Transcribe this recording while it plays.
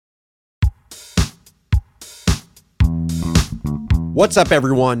What's up,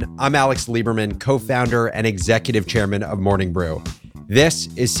 everyone? I'm Alex Lieberman, co-founder and executive chairman of Morning Brew.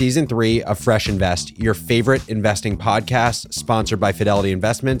 This is season 3 of Fresh Invest, your favorite investing podcast, sponsored by Fidelity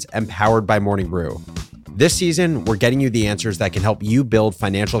Investments and powered by Morning Brew. This season, we're getting you the answers that can help you build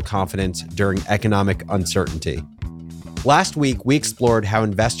financial confidence during economic uncertainty. Last week, we explored how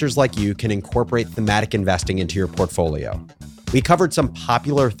investors like you can incorporate thematic investing into your portfolio. We covered some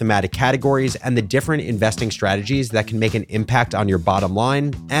popular thematic categories and the different investing strategies that can make an impact on your bottom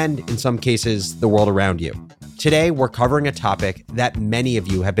line and, in some cases, the world around you. Today, we're covering a topic that many of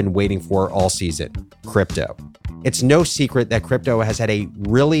you have been waiting for all season: crypto. It's no secret that crypto has had a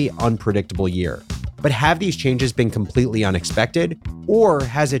really unpredictable year. But have these changes been completely unexpected, or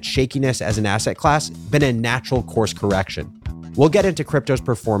has its shakiness as an asset class been a natural course correction? We'll get into crypto's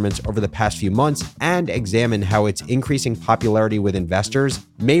performance over the past few months and examine how its increasing popularity with investors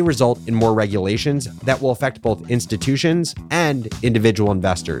may result in more regulations that will affect both institutions and individual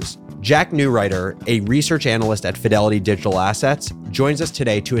investors. Jack Newrider, a research analyst at Fidelity Digital Assets, joins us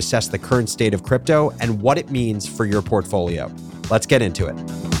today to assess the current state of crypto and what it means for your portfolio. Let's get into it.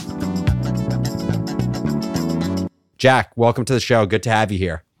 Jack, welcome to the show. Good to have you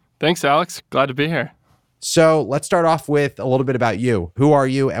here. Thanks, Alex. Glad to be here. So let's start off with a little bit about you. Who are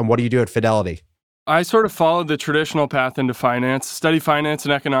you and what do you do at Fidelity? I sort of followed the traditional path into finance, studied finance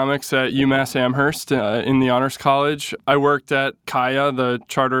and economics at UMass Amherst in the Honors College. I worked at CAIA, the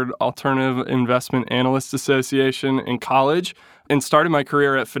Chartered Alternative Investment Analysts Association, in college, and started my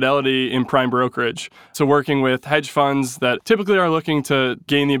career at Fidelity in prime brokerage. So working with hedge funds that typically are looking to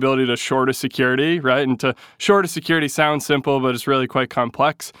gain the ability to short a security, right? And to short a security sounds simple, but it's really quite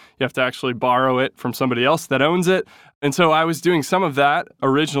complex. You have to actually borrow it from somebody else that owns it. And so I was doing some of that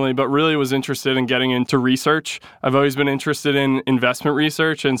originally, but really was interested in getting into research. I've always been interested in investment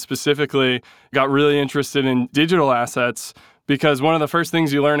research and specifically got really interested in digital assets, because one of the first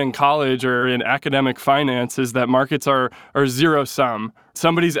things you learn in college or in academic finance is that markets are zero sum.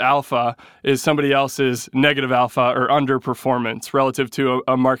 Somebody's alpha is somebody else's negative alpha or underperformance relative to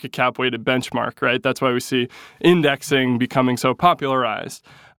a market cap weighted benchmark, right? That's why we see indexing becoming so popularized.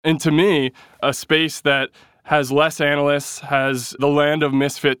 And to me, a space that has less analysts, has the land of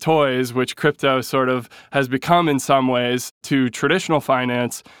misfit toys, which crypto sort of has become in some ways to traditional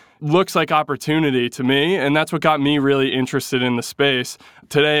finance, looks like opportunity to me, and that's what got me really interested in the space.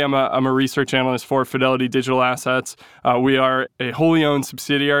 Today, I'm a research analyst for Fidelity Digital Assets. We are a wholly owned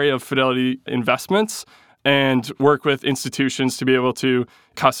subsidiary of Fidelity Investments and work with institutions to be able to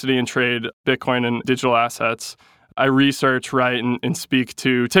custody and trade Bitcoin and digital assets. I research, write, and speak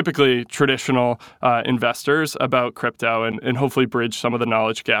to typically traditional investors about crypto and hopefully bridge some of the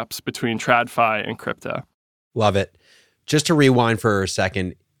knowledge gaps between TradFi and crypto. Love it. Just to rewind for a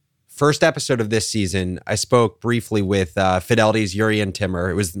second, first episode of this season, I spoke briefly with Fidelity's Jurrien Timmer.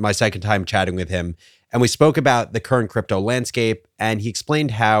 It was my second time chatting with him. And we spoke about the current crypto landscape. And he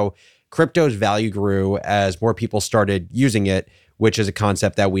explained how crypto's value grew as more people started using it, which is a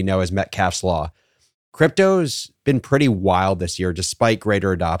concept that we know as Metcalfe's Law. Crypto's been pretty wild this year, despite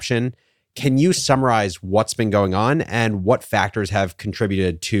greater adoption. Can you summarize what's been going on and what factors have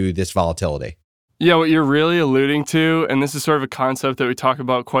contributed to this volatility? Yeah, what you're really alluding to, and this is sort of a concept that we talk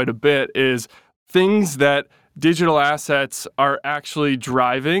about quite a bit, is things that digital assets are actually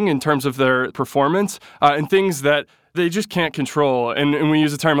driving in terms of their performance and things that they just can't control. And we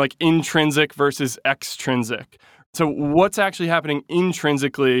use the term like intrinsic versus extrinsic. So what's actually happening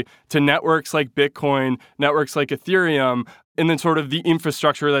intrinsically to networks like Bitcoin, networks like Ethereum, and then sort of the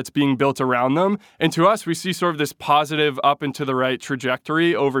infrastructure that's being built around them. And to us, we see sort of this positive up and to the right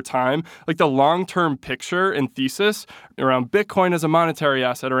trajectory over time. Like the long-term picture and thesis around Bitcoin as a monetary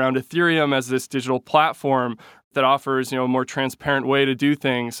asset, around Ethereum as this digital platform that offers, a more transparent way to do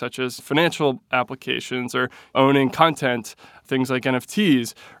things such as financial applications or owning content, things like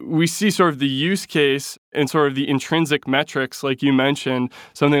NFTs. We see sort of the use case and sort of the intrinsic metrics, like you mentioned,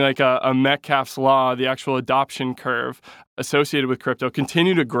 something like a Metcalfe's Law, the actual adoption curve associated with crypto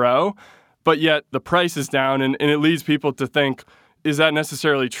continue to grow, but yet the price is down and it leads people to think, is that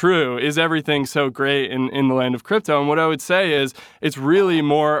necessarily true? Is everything so great in the land of crypto? And what I would say is it's really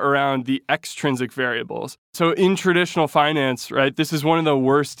more around the extrinsic variables. So in traditional finance, right, this is one of the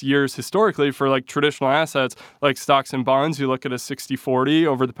worst years historically for like traditional assets like stocks and bonds. You look at a 60-40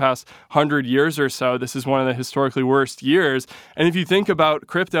 over the past 100 years or so, this is one of the historically worst years. And if you think about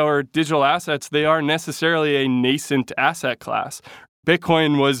crypto or digital assets, they are necessarily a nascent asset class.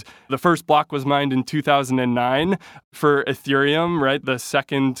 Bitcoin was the first block was mined in 2009 for Ethereum, right? The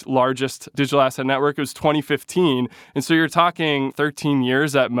second largest digital asset network. It was 2015. And so you're talking 13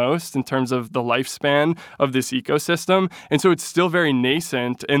 years at most in terms of the lifespan of this ecosystem. And so it's still very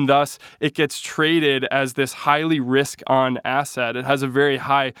nascent, and thus it gets traded as this highly risk-on asset. It has a very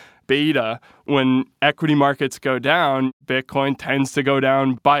high beta. When equity markets go down, Bitcoin tends to go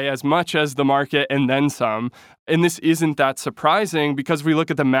down by as much as the market and then some. And this isn't that surprising because we look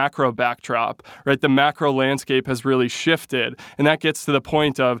at the macro backdrop, right? The macro landscape has really shifted. And that gets to the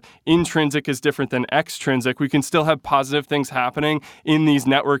point of intrinsic is different than extrinsic. We can still have positive things happening in these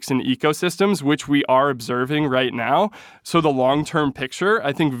networks and ecosystems, which we are observing right now. So the long-term picture,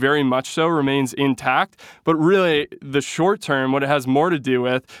 I think very much so, remains intact. But really, the short term, what it has more to do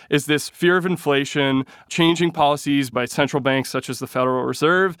with is this fear of inflation, changing policies by central banks such as the Federal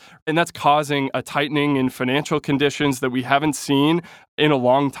Reserve, and that's causing a tightening in financial conditions that we haven't seen in a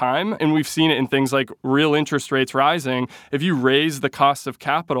long time. And we've seen it in things like real interest rates rising. If you raise the cost of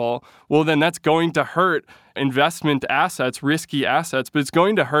capital, well, then that's going to hurt investment assets, risky assets, but it's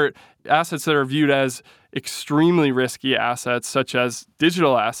going to hurt assets that are viewed as extremely risky assets, such as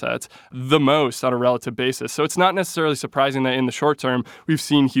digital assets, the most on a relative basis. So it's not necessarily surprising that in the short term, we've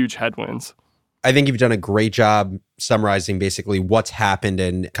seen huge headwinds. I think you've done a great job summarizing basically what's happened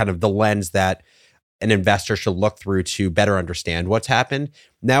and kind of the lens that an investor should look through to better understand what's happened.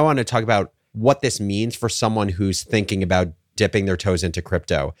 Now I want to talk about what this means for someone who's thinking about dipping their toes into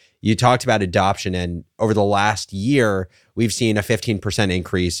crypto. You talked about adoption, and over the last year, we've seen a 15%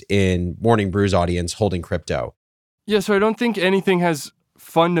 increase in Morning Brew's audience holding crypto. Yeah, so I don't think anything has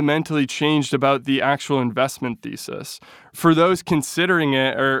fundamentally changed about the actual investment thesis. For those considering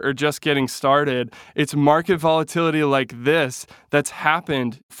it or just getting started, it's market volatility like this that's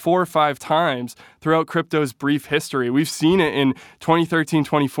happened 4 or 5 times throughout crypto's brief history. We've seen it in 2013,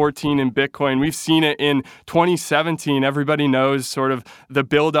 2014 in Bitcoin. We've seen it in 2017. Everybody knows sort of the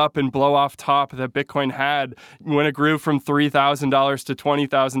build up and blow off top that Bitcoin had when it grew from $3,000 to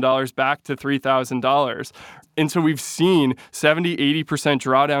 $20,000 back to $3,000. And so we've seen 70, 80%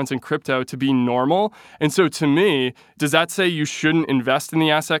 drawdowns in crypto to be normal. And so to me, does that say you shouldn't invest in the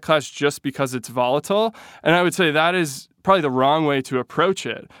asset class just because it's volatile? And I would say that is probably the wrong way to approach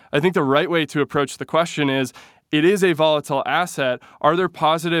it. I think the right way to approach the question is, it is a volatile asset. Are there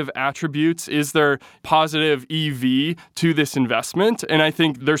positive attributes? Is there positive EV to this investment? And I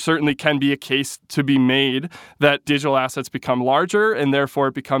think there certainly can be a case to be made that digital assets become larger and therefore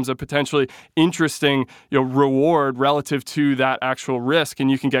it becomes a potentially interesting, reward relative to that actual risk.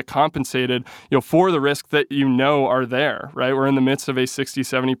 And you can get compensated, for the risk that are there, right? We're in the midst of a 60,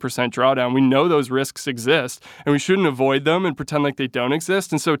 70% drawdown. We know those risks exist and we shouldn't avoid them and pretend like they don't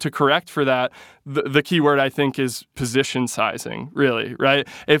exist. And so to correct for that, the key word I think is position sizing, really, right?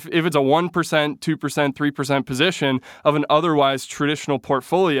 If it's a 1%, 2%, 3% position of an otherwise traditional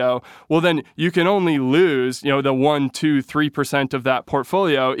portfolio, well, then you can only lose, the 1, 2, 3% of that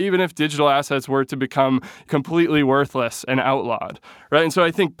portfolio, even if digital assets were to become completely worthless and outlawed, right? And so I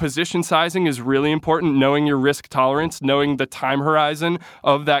think position sizing is really important, knowing your risk tolerance, knowing the time horizon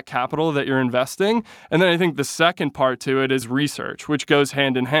of that capital that you're investing. And then I think the second part to it is research, which goes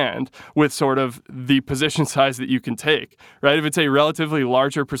hand in hand with sort of the position size that you can take, right? If it's a relatively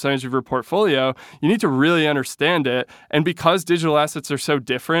larger percentage of your portfolio, you need to really understand it. And because digital assets are so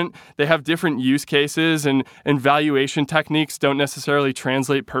different, they have different use cases and valuation techniques don't necessarily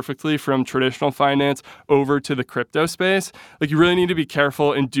translate perfectly from traditional finance over to the crypto space. You really need to be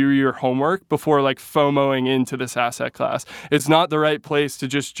careful and do your homework before FOMOing into this asset class. It's not the right place to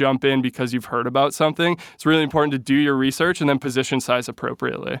just jump in because you've heard about something. It's really important to do your research and then position size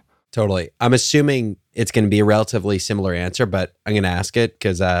appropriately. Totally. I'm assuming it's going to be a relatively similar answer, but I'm going to ask it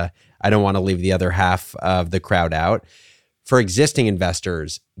because I don't want to leave the other half of the crowd out. For existing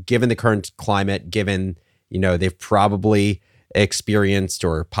investors, given the current climate, given, they've probably experienced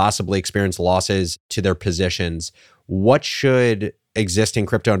or possibly experienced losses to their positions, what should existing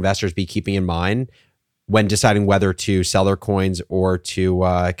crypto investors be keeping in mind when deciding whether to sell their coins or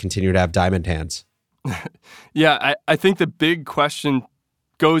to continue to have diamond hands? Yeah, I think the big question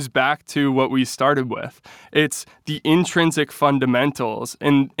goes back to what we started with. It's the intrinsic fundamentals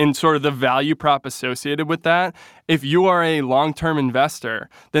and sort of the value prop associated with that. If you are a long-term investor,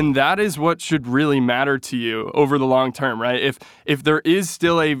 then that is what should really matter to you over the long term, right? If there is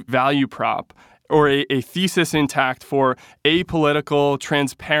still a value prop or a thesis intact for apolitical,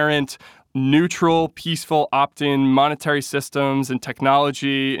 transparent, neutral, peaceful opt-in monetary systems and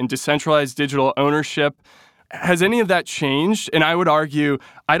technology and decentralized digital ownership, has any of that changed? And I would argue,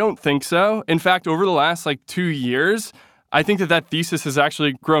 I don't think so. In fact, over the last 2 years, I think that thesis has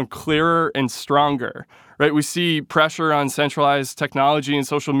actually grown clearer and stronger, right? We see pressure on centralized technology and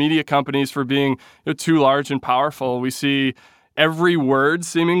social media companies for being too large and powerful. We see every word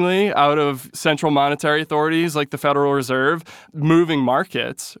seemingly out of central monetary authorities like the Federal Reserve moving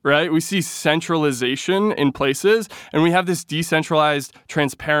markets, right? We see centralization in places, and we have this decentralized,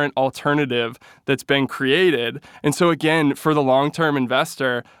 transparent alternative that's been created. And so again, for the long-term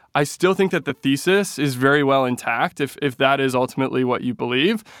investor, I still think that the thesis is very well intact if that is ultimately what you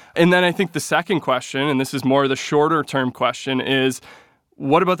believe. And then I think the second question, and this is more the shorter term question, is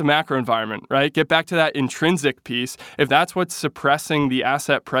what about the macro environment, right? Get back to that intrinsic piece. If that's what's suppressing the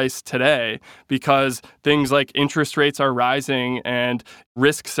asset price today because things like interest rates are rising and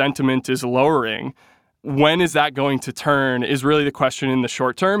risk sentiment is lowering, when is that going to turn is really the question in the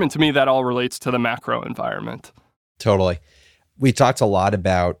short term. And to me, that all relates to the macro environment. Totally. We talked a lot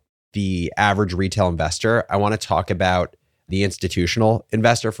about the average retail investor. I want to talk about the institutional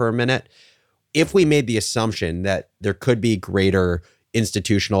investor for a minute. If we made the assumption that there could be greater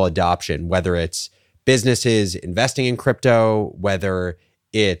institutional adoption, whether it's businesses investing in crypto, whether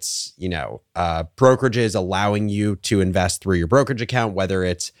it's, brokerages allowing you to invest through your brokerage account, whether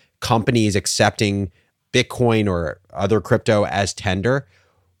it's companies accepting Bitcoin or other crypto as tender,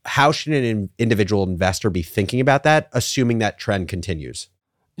 how should an individual investor be thinking about that, assuming that trend continues?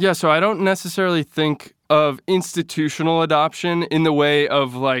 Yeah, so I don't necessarily think of institutional adoption in the way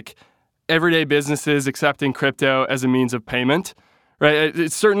of like everyday businesses accepting crypto as a means of payment, right?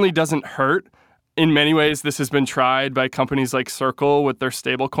 It certainly doesn't hurt. In many ways, this has been tried by companies like Circle with their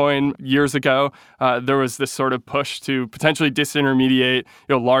stablecoin years ago. There was this sort of push to potentially disintermediate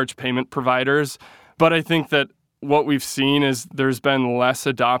large payment providers. But I think that what we've seen is there's been less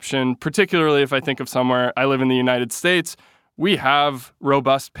adoption, particularly if I think of somewhere, I live in the United States, we have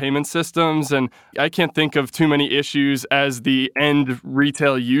robust payment systems, and I can't think of too many issues as the end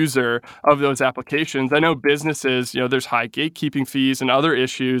retail user of those applications. I know businesses, there's high gatekeeping fees and other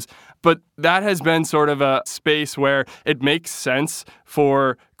issues, but that has been sort of a space where it makes sense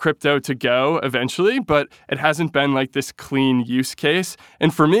for crypto to go eventually, but it hasn't been like this clean use case.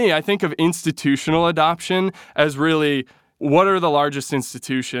 And for me, I think of institutional adoption as really what are the largest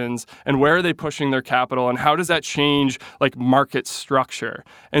institutions and where are they pushing their capital and how does that change like market structure?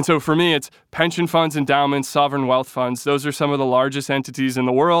 And so for me, it's pension funds, endowments, sovereign wealth funds. Those are some of the largest entities in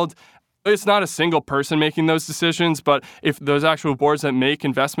the world. It's not a single person making those decisions, but if those actual boards that make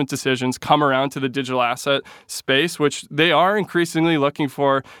investment decisions come around to the digital asset space, which they are increasingly looking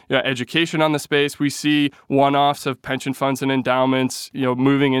for education on the space, we see one-offs of pension funds and endowments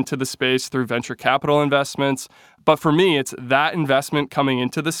moving into the space through venture capital investments. But for me, it's that investment coming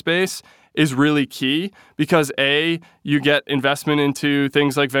into the space is really key because A, you get investment into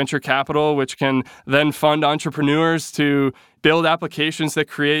things like venture capital, which can then fund entrepreneurs to build applications that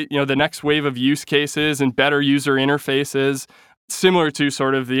create, the next wave of use cases and better user interfaces, similar to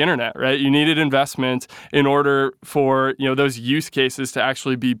sort of the internet, right? You needed investment in order for, those use cases to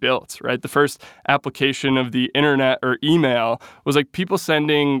actually be built, right? The first application of the internet or email was like people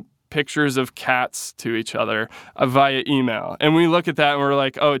sending pictures of cats to each other via email. And we look at that and we're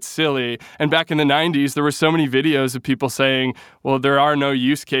like, oh, it's silly. And back in the 90s, there were so many videos of people saying, well, there are no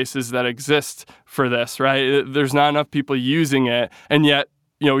use cases that exist for this, right? There's not enough people using it. And yet,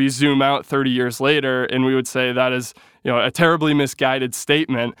 we zoom out 30 years later and we would say that is, a terribly misguided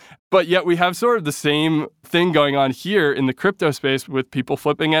statement. But yet we have sort of the same thing going on here in the crypto space with people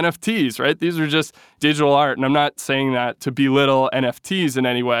flipping NFTs, right? These are just digital art. And I'm not saying that to belittle NFTs in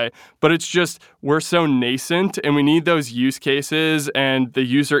any way, but it's just we're so nascent and we need those use cases and the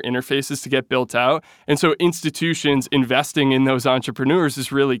user interfaces to get built out. And so institutions investing in those entrepreneurs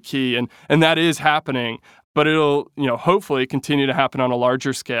is really key. And that is happening, but it'll, hopefully continue to happen on a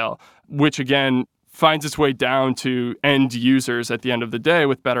larger scale, which again, finds its way down to end users at the end of the day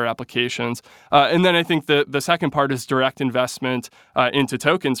with better applications. And then I think the second part is direct investment into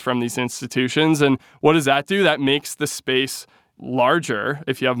tokens from these institutions. And what does that do? That makes the space larger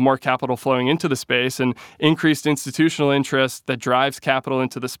if you have more capital flowing into the space, and increased institutional interest that drives capital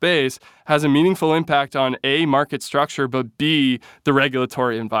into the space has a meaningful impact on A, market structure, but B, the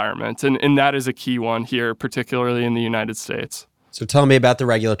regulatory environment. And that is a key one here, particularly in the United States. So tell me about the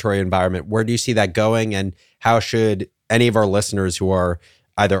regulatory environment. Where do you see that going, and how should any of our listeners who are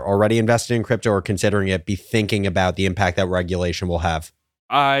either already invested in crypto or considering it be thinking about the impact that regulation will have?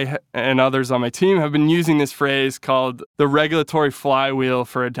 I and others on my team have been using this phrase called the regulatory flywheel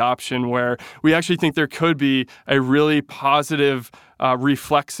for adoption, where we actually think there could be a really positive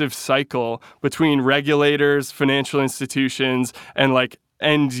reflexive cycle between regulators, financial institutions, and like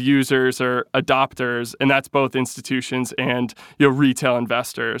end users or adopters, and that's both institutions and retail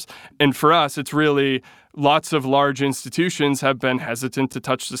investors. And for us, it's really lots of large institutions have been hesitant to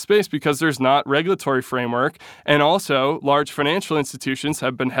touch the space because there's not regulatory framework. And also, large financial institutions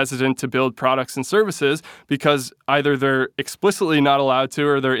have been hesitant to build products and services because either they're explicitly not allowed to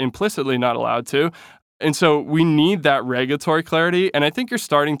or they're implicitly not allowed to. And so we need that regulatory clarity. And I think you're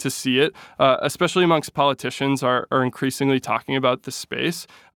starting to see it, especially amongst politicians are increasingly talking about this space.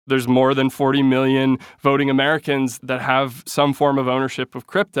 There's more than 40 million voting Americans that have some form of ownership of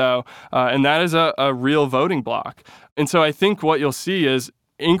crypto, and that is a real voting block. And so I think what you'll see is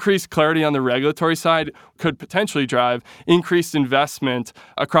increased clarity on the regulatory side could potentially drive increased investment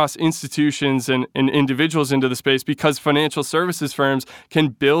across institutions and individuals into the space because financial services firms can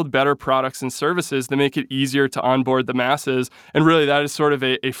build better products and services that make it easier to onboard the masses. And really, that is sort of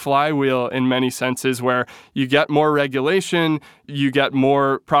a flywheel in many senses where you get more regulation, you get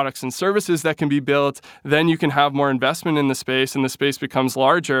more products and services that can be built, then you can have more investment in the space and the space becomes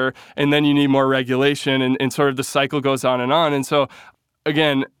larger, and then you need more regulation and sort of the cycle goes on. And so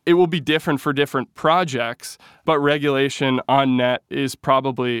again, it will be different for different projects, but regulation on net is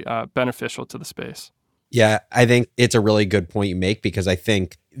probably beneficial to the space. Yeah, I think it's a really good point you make because I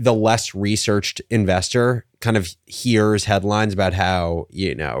think the less researched investor kind of hears headlines about how,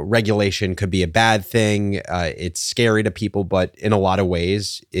 regulation could be a bad thing. It's scary to people, but in a lot of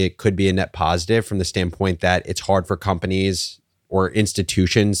ways, it could be a net positive from the standpoint that it's hard for companies or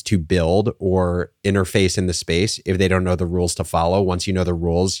institutions to build or interface in the space if they don't know the rules to follow. Once you know the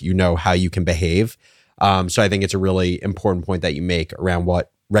rules, you know how you can behave. So I think it's a really important point that you make around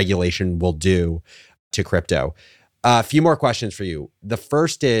what regulation will do to crypto. A few more questions for you. The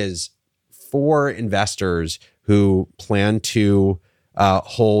first is for investors who plan to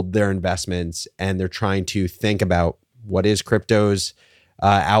hold their investments and they're trying to think about what is crypto's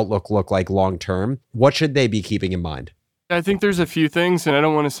outlook look like long term, what should they be keeping in mind? I think there's a few things, and I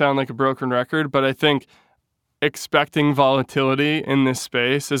don't want to sound like a broken record, but I think expecting volatility in this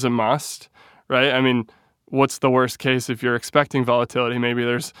space is a must, right? I mean, what's the worst case if you're expecting volatility? Maybe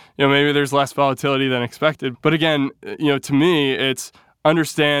there's less volatility than expected. But again, to me, it's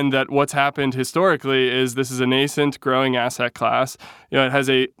understand that what's happened historically is this is a nascent, growing asset class. It has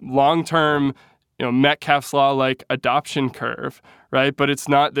a long-term, Metcalfe's law-like adoption curve, right? But it's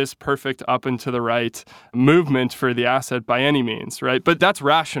not this perfect up and to the right movement for the asset by any means, right? But that's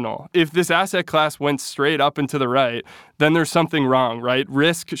rational. If this asset class went straight up and to the right, then there's something wrong, right?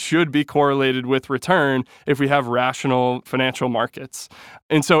 Risk should be correlated with return if we have rational financial markets.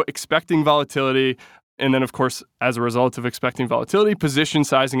 And so expecting volatility, and then, of course, as a result of expecting volatility, position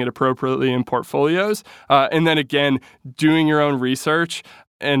sizing it appropriately in portfolios. And then again, doing your own research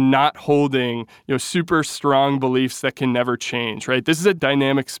and not holding, super strong beliefs that can never change, right? This is a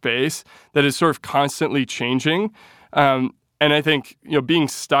dynamic space that is sort of constantly changing. And I think, being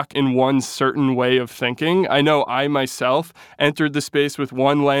stuck in one certain way of thinking, I know I myself entered the space with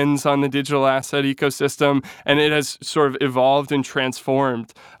one lens on the digital asset ecosystem, and it has sort of evolved and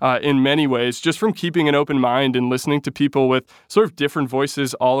transformed in many ways, just from keeping an open mind and listening to people with sort of different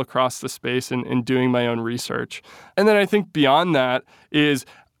voices all across the space and doing my own research. And then I think beyond that is,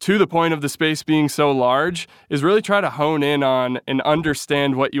 to the point of the space being so large, is really try to hone in on and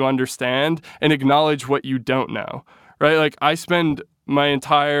understand what you understand and acknowledge what you don't know. Right? Like I spend my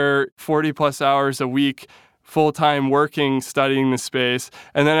entire 40 plus hours a week full-time working, studying the space.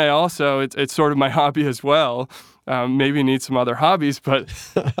 And then I also, it's sort of my hobby as well. Maybe need some other hobbies, but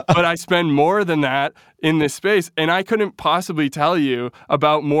I spend more than that in this space. And I couldn't possibly tell you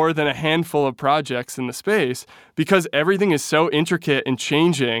about more than a handful of projects in the space because everything is so intricate and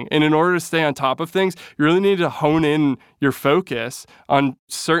changing. And in order to stay on top of things, you really need to hone in your focus on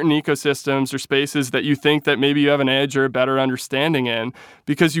certain ecosystems or spaces that you think that maybe you have an edge or a better understanding in,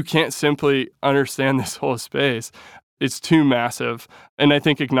 because you can't simply understand this whole space. It's too massive. And I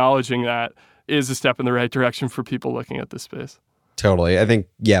think acknowledging that is a step in the right direction for people looking at this space. Totally. I think,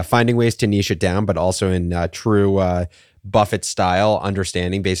 finding ways to niche it down, but also in true Buffett style,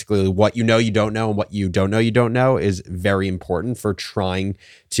 understanding basically what you don't know and what you don't know is very important for trying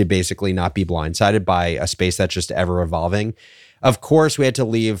to basically not be blindsided by a space that's just ever evolving. Of course, we had to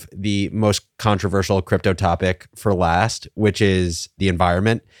leave the most controversial crypto topic for last, which is the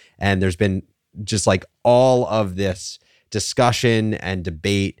environment. And there's been just like all of this discussion and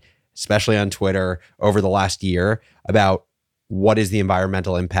debate, especially on Twitter over the last year, about what is the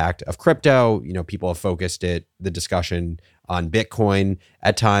environmental impact of crypto. People have focused the discussion on Bitcoin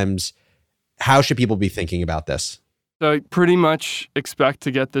at times. How should people be thinking about this? So I pretty much expect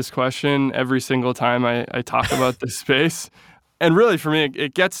to get this question every single time I talk about this space. And really, for me,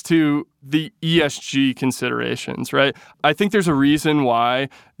 it gets to the ESG considerations, right? I think there's a reason why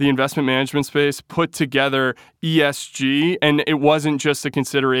the investment management space put together ESG, and it wasn't just a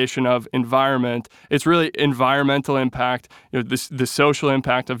consideration of environment. It's really environmental impact, the social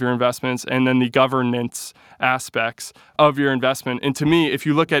impact of your investments, and then the governance aspects of your investment. And to me, if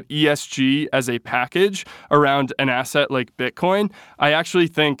you look at ESG as a package around an asset like Bitcoin, I actually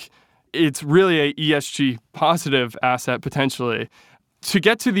think it's really a ESG positive asset potentially. To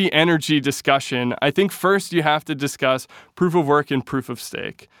get to the energy discussion, I think first you have to discuss proof of work and proof of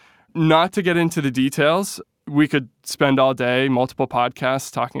stake. Not to get into the details, we could spend all day, multiple podcasts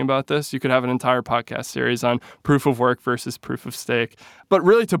talking about this. You could have an entire podcast series on proof of work versus proof of stake. But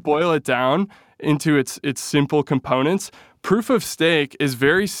really to boil it down into its simple components, proof of stake is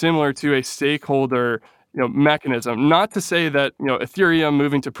very similar to a stakeholder mechanism. Not to say that, Ethereum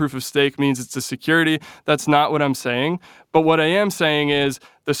moving to proof of stake means it's a security. That's not what I'm saying. But what I am saying is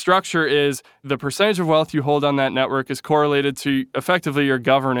the structure is the percentage of wealth you hold on that network is correlated to effectively your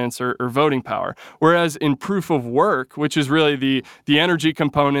governance or voting power. Whereas in proof of work, which is really the energy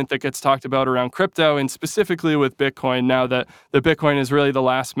component that gets talked about around crypto and specifically with Bitcoin, now that the Bitcoin is really the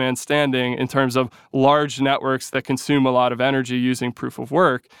last man standing in terms of large networks that consume a lot of energy using proof of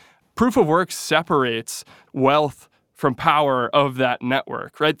work. Proof of work separates wealth from power of that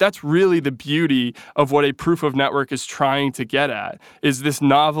network, right? That's really the beauty of what a proof of network is trying to get at, is this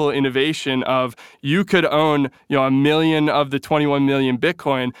novel innovation of you could own, 1 million of the 21 million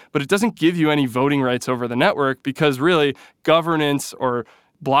Bitcoin, but it doesn't give you any voting rights over the network because really governance or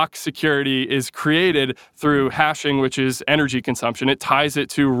block security is created through hashing, which is energy consumption. It ties it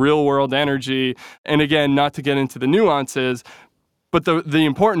to real world energy. And again, not to get into the nuances, but the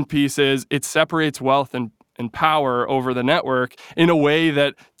important piece is it separates wealth and power over the network in a way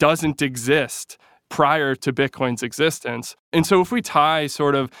that doesn't exist prior to Bitcoin's existence. And so if we tie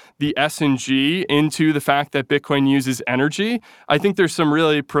sort of the S&G into the fact that Bitcoin uses energy, I think there's some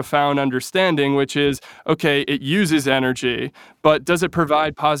really profound understanding, which is, okay, it uses energy, but does it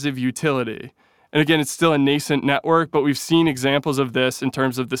provide positive utility? And again, it's still a nascent network, but we've seen examples of this in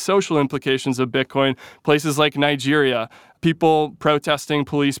terms of the social implications of Bitcoin. Places like Nigeria, people protesting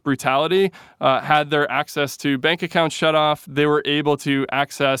police brutality had their access to bank accounts shut off. They were able to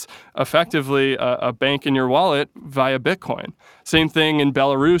access effectively a bank in your wallet via Bitcoin. Same thing in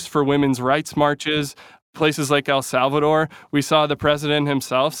Belarus for women's rights marches. Places like El Salvador, we saw the president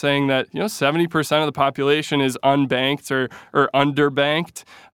himself saying that 70% of the population is unbanked or underbanked.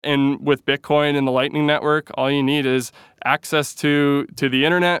 And with Bitcoin and the Lightning Network, all you need is access to the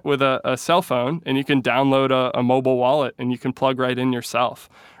internet with a cell phone, and you can download a mobile wallet, and you can plug right in yourself,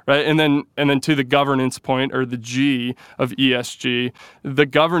 right? And then to the governance point, or the G of ESG, the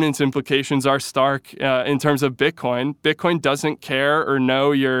governance implications are stark in terms of Bitcoin. Bitcoin doesn't care or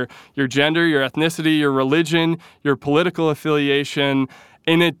know your gender, your ethnicity, your religion, your political affiliation.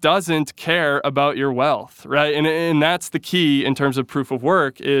 And it doesn't care about your wealth, right? And that's the key in terms of proof of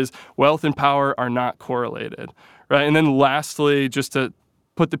work is wealth and power are not correlated, right? And then lastly, just to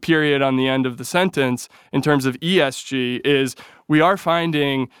put the period on the end of the sentence in terms of ESG is we are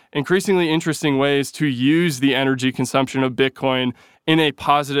finding increasingly interesting ways to use the energy consumption of Bitcoin in a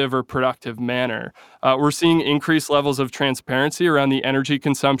positive or productive manner. We're seeing increased levels of transparency around the energy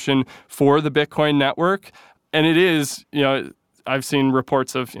consumption for the Bitcoin network. And it is, I've seen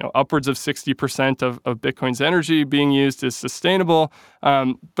reports of upwards of 60% of Bitcoin's energy being used as sustainable.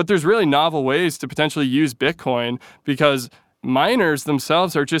 But there's really novel ways to potentially use Bitcoin because miners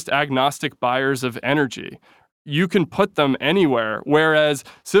themselves are just agnostic buyers of energy. You can put them anywhere, whereas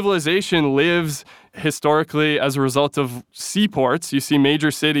civilization lives historically as a result of seaports. You see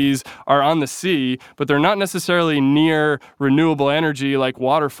major cities are on the sea, but they're not necessarily near renewable energy like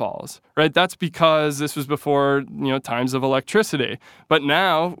waterfalls, right? That's because this was before, times of electricity. But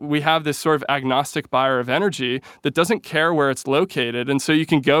now we have this sort of agnostic buyer of energy that doesn't care where it's located. And so you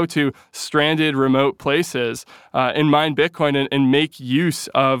can go to stranded remote places and mine Bitcoin and make use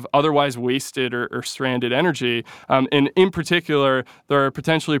of otherwise wasted or stranded energy. And in particular, there are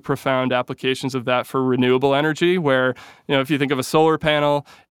potentially profound applications of that for renewable energy, where, if you think of a solar panel,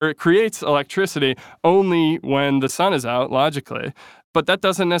 it creates electricity only when the sun is out, logically. But that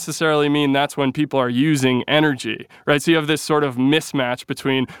doesn't necessarily mean that's when people are using energy, right? So you have this sort of mismatch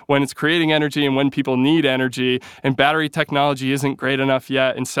between when it's creating energy and when people need energy, and battery technology isn't great enough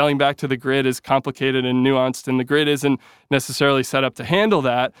yet, and selling back to the grid is complicated and nuanced, and the grid isn't necessarily set up to handle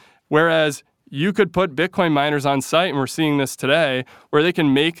that. Whereas you could put Bitcoin miners on site, and we're seeing this today, where they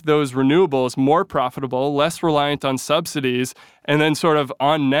can make those renewables more profitable, less reliant on subsidies, and then sort of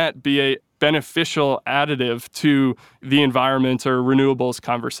on net be a beneficial additive to the environment or renewables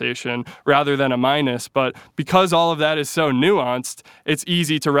conversation rather than a minus. But because all of that is so nuanced, it's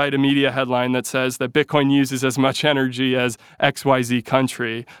easy to write a media headline that says that Bitcoin uses as much energy as XYZ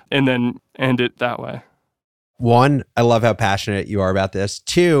country and then end it that way. One, I love how passionate you are about this.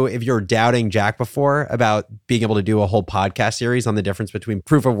 Two, if you're doubting Jack before about being able to do a whole podcast series on the difference between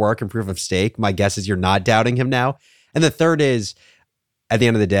proof of work and proof of stake, my guess is you're not doubting him now. And the third is, at the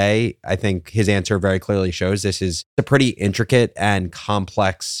end of the day, I think his answer very clearly shows this is a pretty intricate and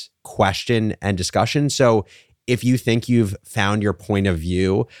complex question and discussion. So if you think you've found your point of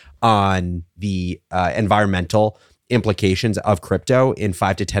view on the environmental implications of crypto in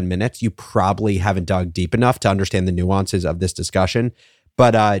 5 to 10 minutes, you probably haven't dug deep enough to understand the nuances of this discussion.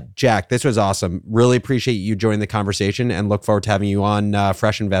 But Jack, this was awesome. Really appreciate you joining the conversation and look forward to having you on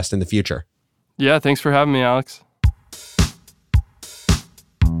Fresh Invest in the future. Yeah, thanks for having me, Alex.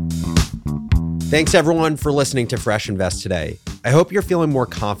 Thanks everyone for listening to Fresh Invest today. I hope you're feeling more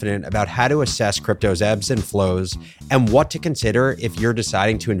confident about how to assess crypto's ebbs and flows and what to consider if you're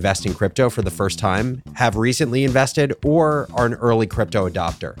deciding to invest in crypto for the first time, have recently invested, or are an early crypto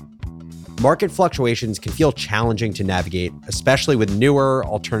adopter. Market fluctuations can feel challenging to navigate, especially with newer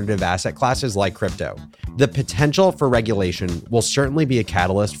alternative asset classes like crypto. The potential for regulation will certainly be a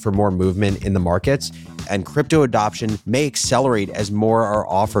catalyst for more movement in the markets, and crypto adoption may accelerate as more are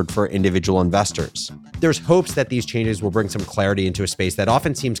offered for individual investors. There's hopes that these changes will bring some clarity into a space that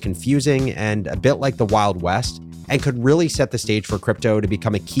often seems confusing and a bit like the Wild West, and could really set the stage for crypto to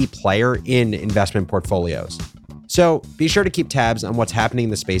become a key player in investment portfolios. So be sure to keep tabs on what's happening in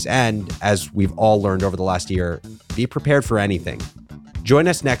the space and, as we've all learned over the last year, be prepared for anything. Join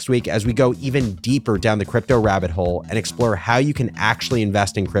us next week as we go even deeper down the crypto rabbit hole and explore how you can actually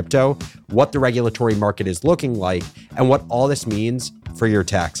invest in crypto, what the regulatory market is looking like, and what all this means for your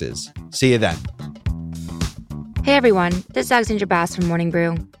taxes. See you then. Hey everyone, this is Alexandra Bass from Morning Brew.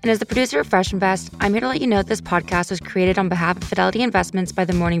 And as the producer of Fresh Invest, I'm here to let you know that this podcast was created on behalf of Fidelity Investments by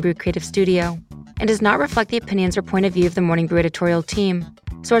the Morning Brew Creative Studio and does not reflect the opinions or point of view of the Morning Brew editorial team.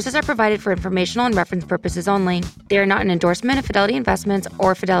 Sources are provided for informational and reference purposes only. They are not an endorsement of Fidelity Investments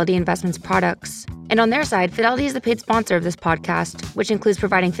or Fidelity Investments products. And on their side, Fidelity is the paid sponsor of this podcast, which includes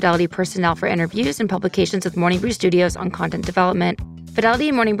providing Fidelity personnel for interviews and publications with Morning Brew Studios on content development. Fidelity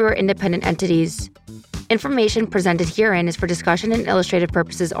and Morning Brew are independent entities. Information presented herein is for discussion and illustrative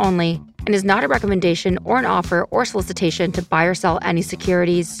purposes only and is not a recommendation or an offer or solicitation to buy or sell any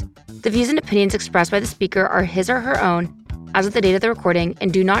securities. The views and opinions expressed by the speaker are his or her own as of the date of the recording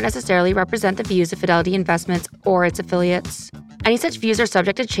and do not necessarily represent the views of Fidelity Investments or its affiliates. Any such views are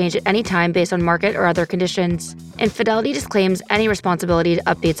subject to change at any time based on market or other conditions, and Fidelity disclaims any responsibility to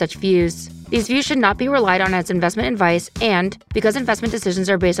update such views. These views should not be relied on as investment advice and, because investment decisions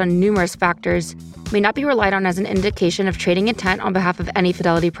are based on numerous factors, may not be relied on as an indication of trading intent on behalf of any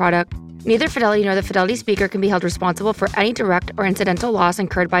Fidelity product. Neither Fidelity nor the Fidelity speaker can be held responsible for any direct or incidental loss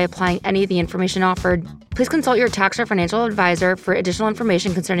incurred by applying any of the information offered. Please consult your tax or financial advisor for additional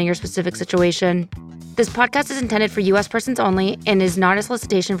information concerning your specific situation. This podcast is intended for U.S. persons only and is not a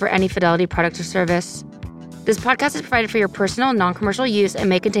solicitation for any Fidelity product or service. This podcast is provided for your personal, non-commercial use and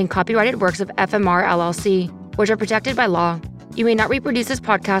may contain copyrighted works of FMR LLC, which are protected by law. You may not reproduce this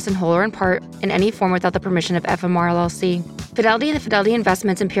podcast in whole or in part in any form without the permission of FMR LLC. Fidelity and the Fidelity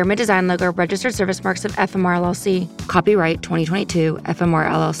Investments and Pyramid Design logo are registered service marks of FMR LLC. Copyright 2022 FMR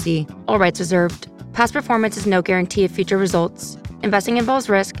LLC. All rights reserved. Past performance is no guarantee of future results. Investing involves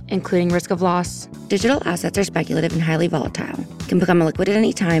risk, including risk of loss. Digital assets are speculative and highly volatile, can become illiquid at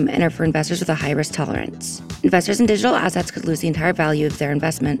any time, and are for investors with a high risk tolerance. Investors in digital assets could lose the entire value of their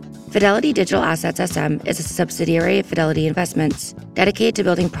investment. Fidelity Digital Assets SM is a subsidiary of Fidelity Investments, dedicated to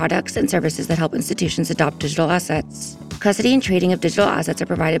building products and services that help institutions adopt digital assets. Custody and trading of digital assets are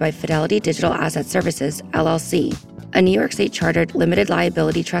provided by Fidelity Digital Asset Services, LLC, a New York State chartered limited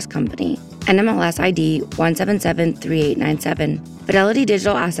liability trust company, NMLS ID 1773897. Fidelity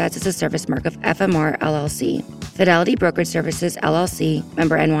Digital Assets is a service mark of FMR LLC. Fidelity Brokerage Services LLC,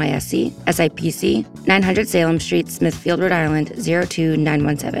 member NYSE, SIPC, 900 Salem Street, Smithfield, Rhode Island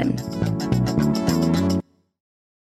 02917.